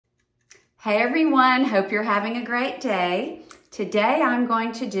Hey everyone, hope you're having a great day. Today I'm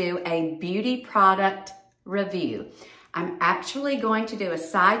going to do a beauty product review. I'm actually going to do a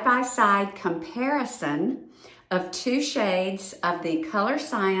side-by-side comparison of two shades of the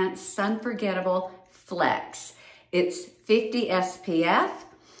Colorescience Unforgettable Flex. It's 50 SPF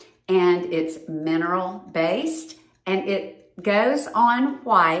and it's mineral based and it goes on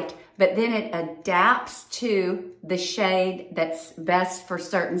white, but then it adapts to the shade that's best for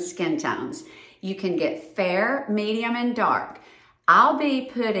certain skin tones. You can get fair, medium, and dark. I'll be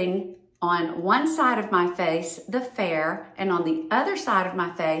putting on one side of my face the fair, and on the other side of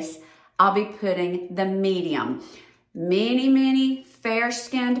my face, I'll be putting the medium. Many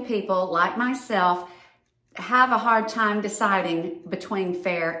fair-skinned people like myself have a hard time deciding between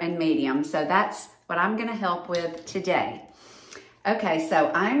fair and medium, so that's what I'm gonna help with today. Okay,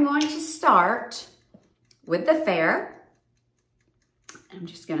 so I'm going to start with the fair. I'm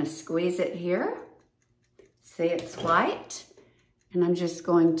just gonna squeeze it here. See, it's white. And I'm just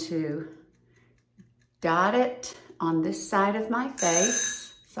going to dot it on this side of my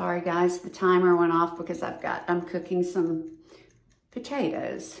face. Sorry guys, the timer went off because I'm cooking some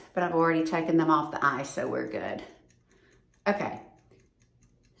potatoes, but I've already taken them off the ice, so we're good. Okay,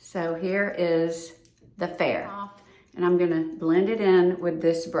 so here is the fair. And I'm gonna blend it in with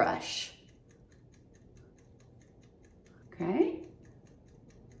this brush. Okay.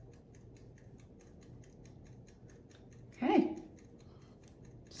 Okay.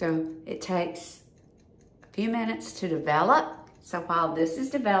 So it takes a few minutes to develop. So while this is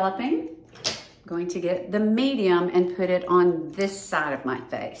developing, I'm going to get the medium and put it on this side of my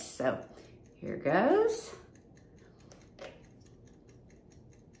face. So here goes.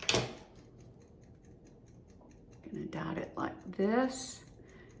 Gonna dot it like this.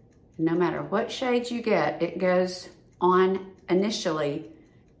 No matter what shade you get, it goes on initially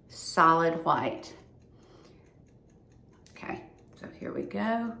solid white. Okay, so here we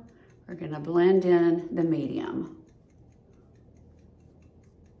go. We're gonna blend in the medium.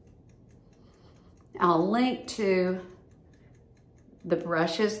 I'll link to the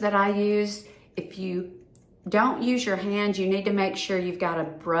brushes that I use. If you don't use your hand, you need to make sure you've got a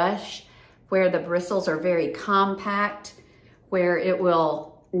brush where the bristles are very compact, where it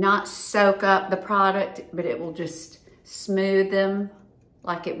will not soak up the product, but it will just smooth them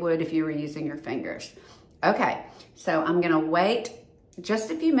like it would if you were using your fingers. Okay, so I'm gonna wait just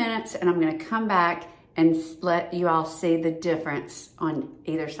a few minutes and I'm gonna come back and let you all see the difference on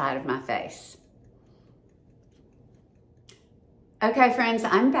either side of my face. Okay, friends,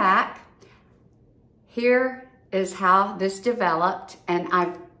 I'm back. Here is how this developed, and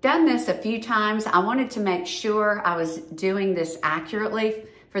I've done this a few times. I wanted to make sure I was doing this accurately.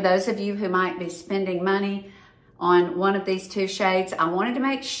 For those of you who might be spending money on one of these two shades, I wanted to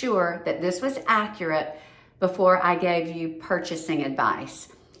make sure that this was accurate before I gave you purchasing advice.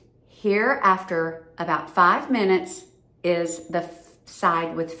 Here, after about 5 minutes, is the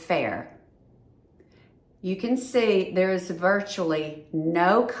side with fair. You can see there is virtually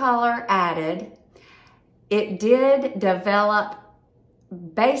no color added. It did develop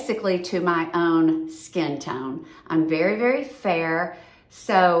basically to my own skin tone. I'm very fair,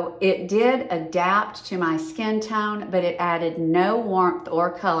 so it did adapt to my skin tone, but it added no warmth or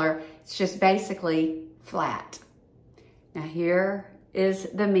color. It's just basically flat. Now here is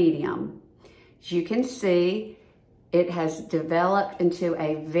the medium. As you can see, it has developed into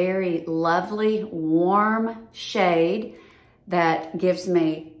a very lovely, warm shade that gives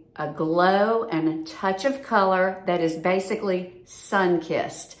me a glow and a touch of color that is basically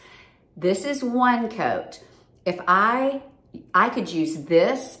sun-kissed. This is one coat. If I could use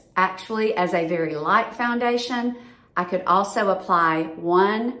this actually as a very light foundation. I could also apply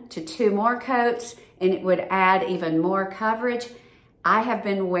 1 to 2 more coats and it would add even more coverage. I have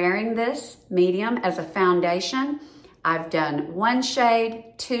been wearing this medium as a foundation. I've done 1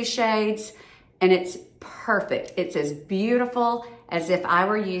 shade, 2 shades, and it's perfect. It's as beautiful as if I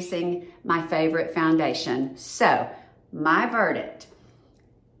were using my favorite foundation. So, my verdict,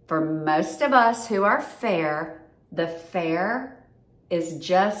 for most of us who are fair, the fair is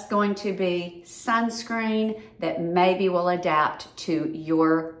just going to be sunscreen that maybe will adapt to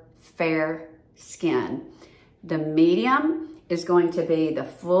your fair skin. The medium is going to be the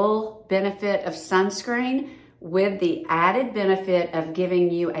full benefit of sunscreen with the added benefit of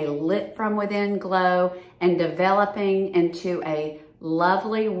giving you a lit from within glow and developing into a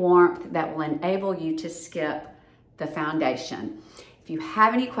lovely warmth that will enable you to skip the foundation. If you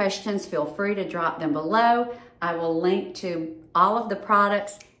have any questions, feel free to drop them below. I will link to all of the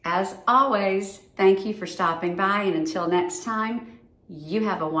products. As always, thank you for stopping by, and until next time, You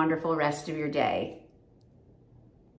have a wonderful rest of your day.